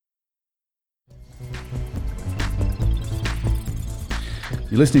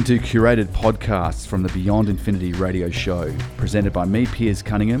You're listening to curated podcasts from the Beyond Infinity radio show, presented by me, Piers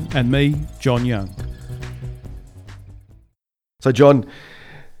Cunningham. And me, John Young. So, John,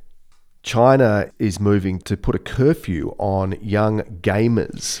 China is moving to put a curfew on young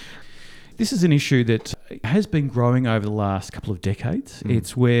gamers. This is an issue that has been growing over the last couple of decades.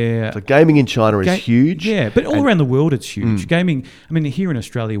 It's where... So gaming in China is huge. Yeah, but all around the world it's huge. Gaming, I mean, here in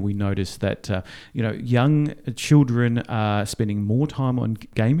Australia we notice that, young children are spending more time on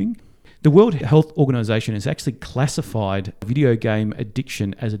gaming. The World Health Organization has actually classified video game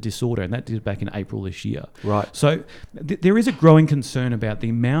addiction as a disorder, and that did back in April this year. Right. So there is a growing concern about the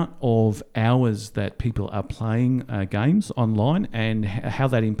amount of hours that people are playing games online and how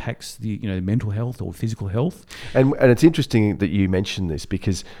that impacts the mental health or physical health. And it's interesting that you mentioned this,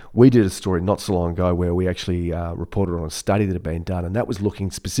 because we did a story not so long ago where we actually reported on a study that had been done, and that was looking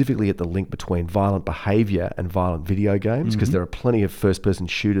specifically at the link between violent behaviour and violent video games, because there are plenty of first-person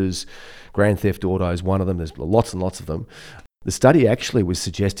shooters. Grand Theft Auto is one of them. There's lots and lots of them. The study actually was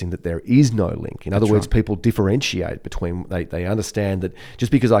suggesting that there is no link. In other words, people differentiate between, they understand that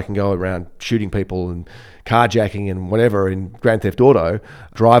just because I can go around shooting people and carjacking and whatever in Grand Theft Auto,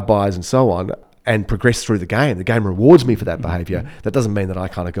 drive-bys and so on, and progress through the game rewards me for that behaviour. That doesn't mean that I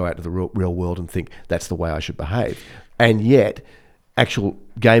kind of go out to the real world and think that's the way I should behave. And yet, actual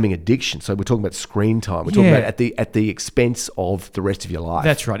gaming addiction. So we're talking about screen time. We're talking about at the expense of the rest of your life.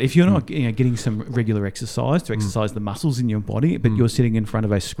 That's right. If you're not getting some regular exercise to exercise the muscles in your body, but you're sitting in front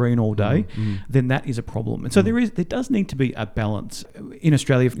of a screen all day, then that is a problem. And so there does need to be a balance. In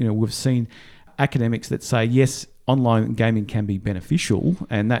Australia, we've seen academics that say, yes, online gaming can be beneficial,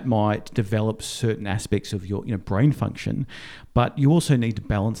 and that might develop certain aspects of your brain function, but you also need to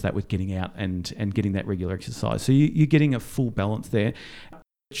balance that with getting out and getting that regular exercise. So you're getting a full balance there.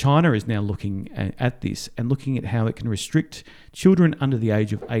 China is now looking at this and looking at how it can restrict children under the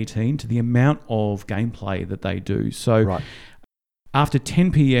age of 18 to the amount of gameplay that they do. So after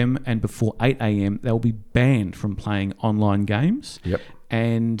 10 p.m. and before 8 a.m., they'll be banned from playing online games. Yep.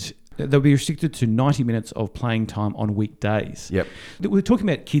 And they'll be restricted to 90 minutes of playing time on weekdays. Yep. We're talking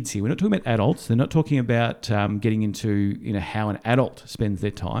about kids here. We're not talking about adults. They're not talking about getting into how an adult spends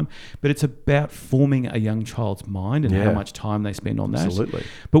their time, but it's about forming a young child's mind and how much time they spend on that. Absolutely.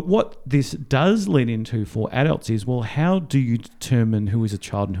 But what this does lead into for adults is, well, how do you determine who is a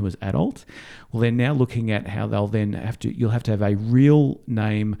child and who is adult? Well, they're now looking at how they'll then you'll have to have a real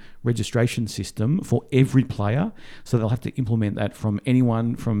name registration system for every player. So they'll have to implement that from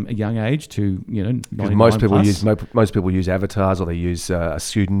anyone from a young age to 99 most people use avatars, or they use a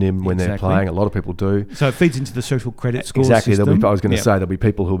pseudonym when they're playing. A lot of people do. So it feeds into the social credit score system. Exactly. I was going to say there'll be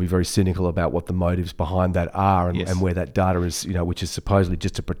people who'll be very cynical about what the motives behind that are and where that data is, which is supposedly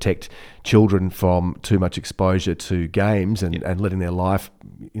just to protect children from too much exposure to games and letting their life,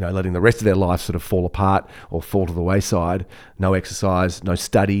 letting the rest of their life sort of fall apart or fall to the wayside. No exercise, no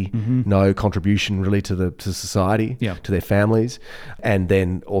study, no contribution really to society, to their families, and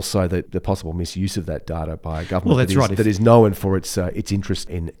then also the possible misuse of that data by a government that is known for its interest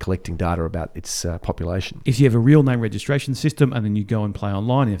in collecting data about its population. If you have a real name registration system and then you go and play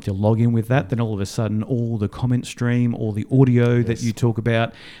online, you have to log in with that, then all of a sudden all the comment stream, all the audio that you talk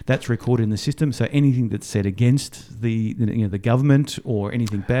about, that's recorded in the system. So anything that's said against the government or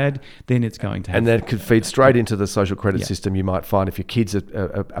anything bad, then it's going to happen. And that could feed straight into the social credit system. You might find if your kids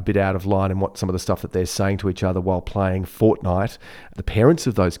are a bit out of line in what some of the stuff that they're saying to each other while playing Fortnite, the parents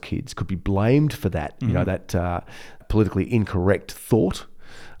of those kids could be blamed for that, that politically incorrect thought,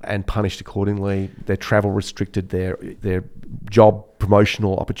 and punished accordingly. Their travel restricted, their job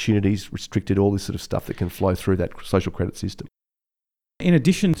promotional opportunities restricted, all this sort of stuff that can flow through that social credit system. In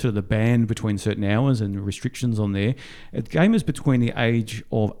addition to the ban between certain hours and restrictions on there, gamers between the age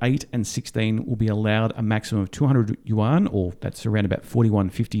of 8 and 16 will be allowed a maximum of 200 yuan, or that's around about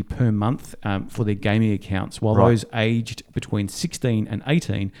 41.50 per month, for their gaming accounts, while those aged between 16 and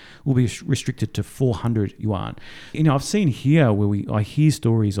 18 will be restricted to 400 yuan. I've seen here where I hear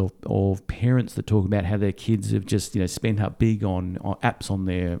stories of parents that talk about how their kids have just spent up big on apps on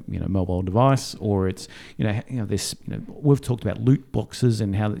their mobile device, or it's we've talked about loot boxes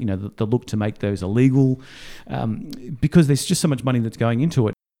and how the look to make those illegal, because there's just so much money that's going into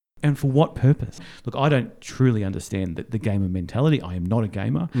it. And for what purpose? Look, I don't truly understand the gamer mentality. I am not a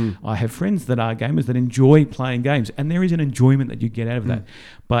gamer. I have friends that are gamers that enjoy playing games, and there is an enjoyment that you get out of that.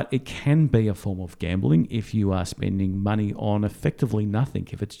 But it can be a form of gambling if you are spending money on effectively nothing.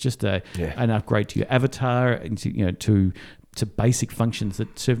 If it's just an upgrade to your avatar, to basic functions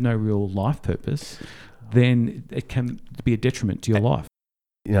that serve no real life purpose, then it can be a detriment to your life.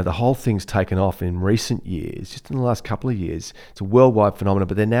 The whole thing's taken off in recent years, just in the last couple of years. It's a worldwide phenomenon,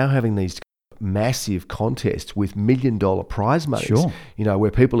 but they're now having these massive contests with $1 million prize money. Sure.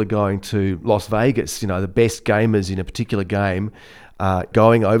 Where people are going to Las Vegas, the best gamers in a particular game,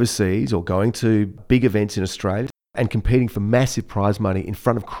 going overseas or going to big events in Australia and competing for massive prize money in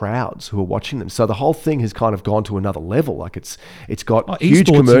front of crowds who are watching them. So the whole thing has kind of gone to another level. Like it's got huge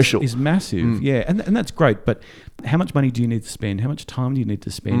commercial. Is massive, yeah, and that's great. But how much money do you need to spend? How much time do you need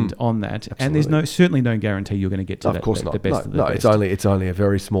to spend on that? Absolutely. And there's certainly no guarantee you're going to get to of course not. The best of the best. It's only a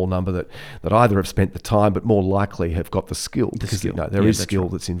very small number that either have spent the time, but more likely have got the skill. Because there is skill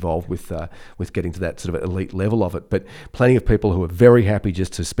that's involved with getting to that sort of elite level of it. But plenty of people who are very happy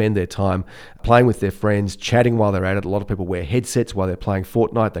just to spend their time playing with their friends, chatting while they're at it. A lot of people wear headsets while they're playing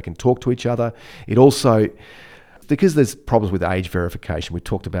Fortnite. They can talk to each other. It also, because there's problems with age verification. We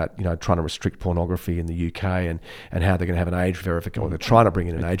talked about trying to restrict pornography in the UK and how they're going to have an age verification, or they're trying to bring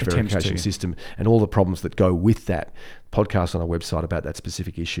in an age verification system, and all the problems that go with that. Podcast on our website about that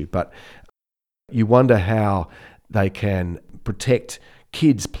specific issue. But you wonder how they can protect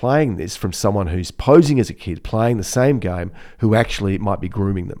kids playing this from someone who's posing as a kid playing the same game who actually might be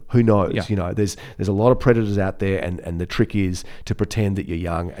grooming them. Who knows? Yeah. There's a lot of predators out there, and the trick is to pretend that you're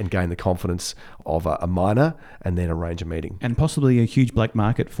young and gain the confidence of a minor and then arrange a meeting. And possibly a huge black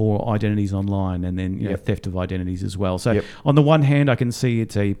market for identities online, and then theft of identities as well. So on the one hand, I can see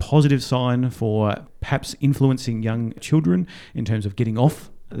it's a positive sign for perhaps influencing young children in terms of getting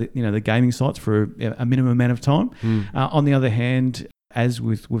off the gaming sites for a minimum amount of time. On the other hand, as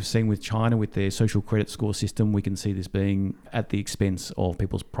we've seen with China with their social credit score system, we can see this being at the expense of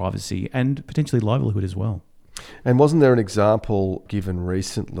people's privacy and potentially livelihood as well. And wasn't there an example given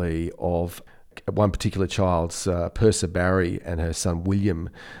recently of one particular child's, Persa Barry and her son William,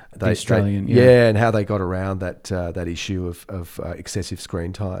 the Australian, and how they got around that issue of excessive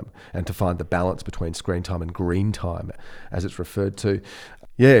screen time, and to find the balance between screen time and green time, as it's referred to.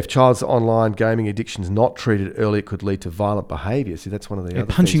 Yeah, if child's online gaming addiction is not treated early, it could lead to violent behaviour. See, that's one of the other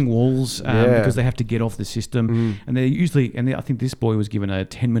punching things. walls because they have to get off the system. And they're usually, I think this boy was given a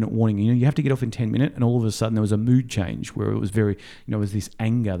 10-minute warning. You have to get off in 10 minutes, and all of a sudden there was a mood change where it was very, it was this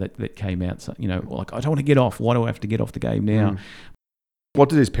anger that came out. So, like, I don't want to get off. Why do I have to get off the game now? What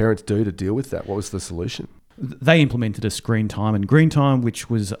did his parents do to deal with that? What was the solution? They implemented a screen time and green time, which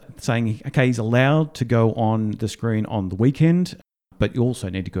was saying, okay, he's allowed to go on the screen on the weekend, but you also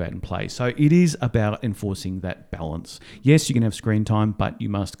need to go out and play. So it is about enforcing that balance. Yes, you can have screen time, but you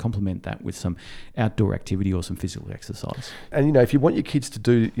must complement that with some outdoor activity or some physical exercise. And, if you want your kids to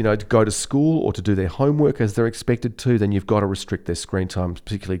do, to go to school or to do their homework as they're expected to, then you've got to restrict their screen time,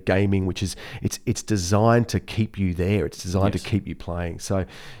 particularly gaming, which is, it's designed to keep you there. It's designed to keep you playing. So,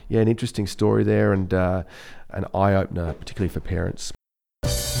 an interesting story there, and an eye-opener, particularly for parents.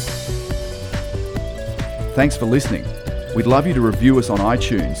 Thanks for listening. We'd love you to review us on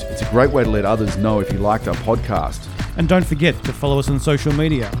iTunes. It's a great way to let others know if you liked our podcast. And don't forget to follow us on social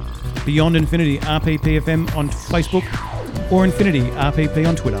media. Beyond Infinity RPPFM on Facebook, or Infinity RPP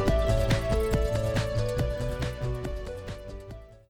on Twitter.